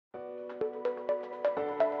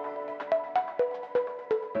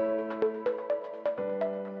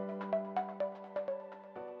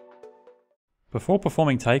Before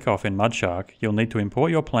performing takeoff in MudShark, you'll need to import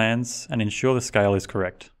your plans and ensure the scale is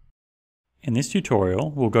correct. In this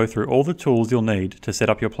tutorial, we'll go through all the tools you'll need to set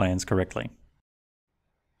up your plans correctly.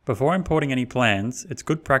 Before importing any plans, it's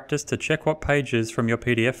good practice to check what pages from your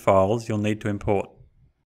PDF files you'll need to import.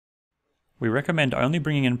 We recommend only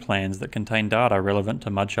bringing in plans that contain data relevant to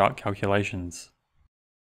MudShark calculations.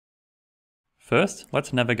 First,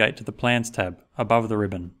 let's navigate to the Plans tab above the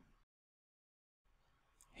ribbon.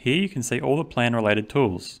 Here you can see all the plan-related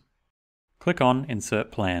tools. Click on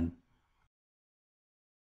Insert Plan.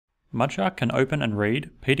 MudShark can open and read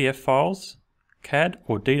PDF files, CAD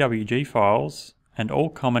or DWG files, and all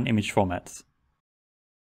common image formats.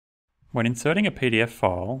 When inserting a PDF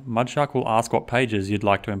file, MudShark will ask what pages you'd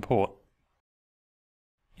like to import.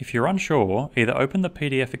 If you're unsure, either open the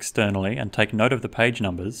PDF externally and take note of the page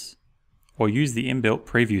numbers, or use the inbuilt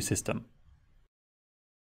preview system.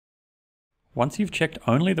 Once you've checked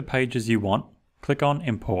only the pages you want, click on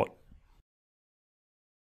Import.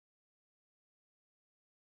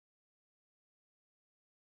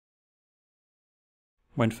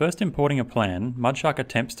 When first importing a plan, MudShark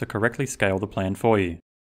attempts to correctly scale the plan for you.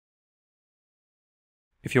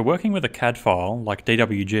 If you're working with a CAD file like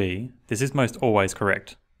DWG, this is most always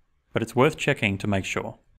correct, but it's worth checking to make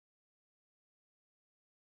sure.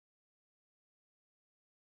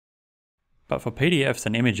 But for PDFs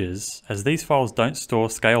and images, as these files don't store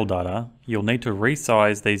scale data, you'll need to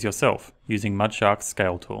resize these yourself using MudShark's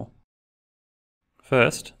Scale tool.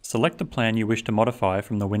 First, select the plan you wish to modify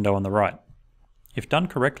from the window on the right. If done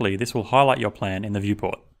correctly, this will highlight your plan in the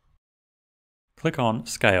viewport. Click on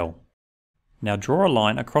Scale. Now draw a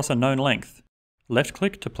line across a known length.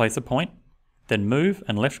 Left-click to place a point, then move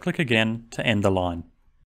and left-click again to end the line.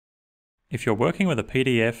 If you're working with a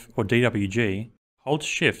PDF or DWG, hold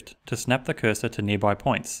Shift to snap the cursor to nearby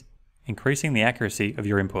points, increasing the accuracy of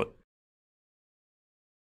your input.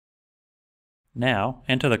 Now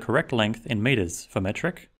enter the correct length in meters for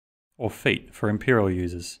metric, or feet for imperial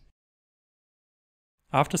users.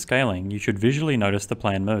 After scaling, you should visually notice the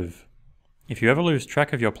plan move. If you ever lose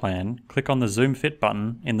track of your plan, click on the Zoom Fit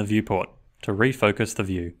button in the viewport to refocus the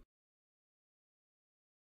view.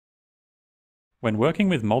 When working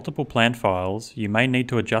with multiple plan files, you may need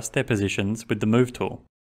to adjust their positions with the Move tool.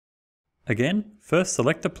 Again, first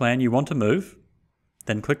select the plan you want to move,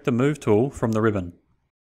 then click the Move tool from the ribbon.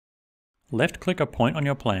 Left-click a point on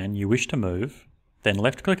your plan you wish to move, then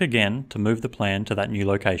left-click again to move the plan to that new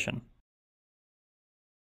location.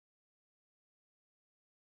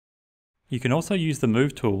 You can also use the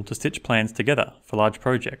Move tool to stitch plans together for large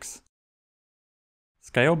projects.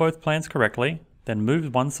 Scale both plans correctly, then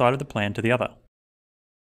move one side of the plan to the other.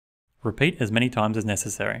 Repeat as many times as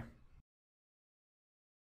necessary.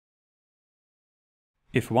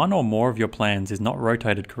 If one or more of your plans is not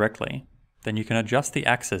rotated correctly, then you can adjust the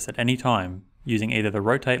axis at any time using either the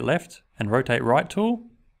Rotate Left and Rotate Right tool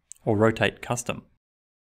or Rotate Custom.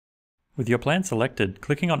 With your plan selected,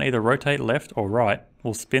 clicking on either Rotate Left or Right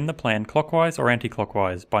will spin the plan clockwise or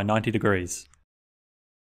anti-clockwise by 90 degrees.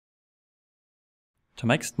 To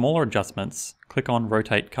make smaller adjustments, click on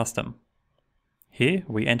Rotate Custom. Here,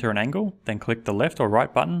 we enter an angle, then click the left or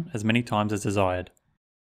right button as many times as desired.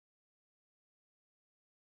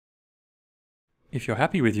 If you're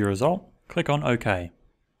happy with your result, click on OK.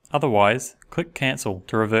 Otherwise, click Cancel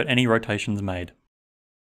to revert any rotations made.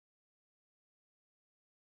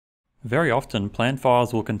 Very often, plan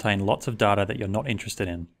files will contain lots of data that you're not interested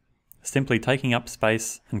in, simply taking up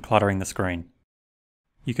space and cluttering the screen.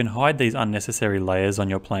 You can hide these unnecessary layers on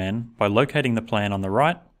your plan by locating the plan on the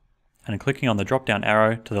right and clicking on the drop-down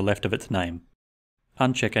arrow to the left of its name.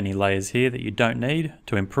 Uncheck any layers here that you don't need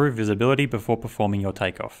to improve visibility before performing your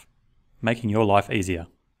takeoff, making your life easier.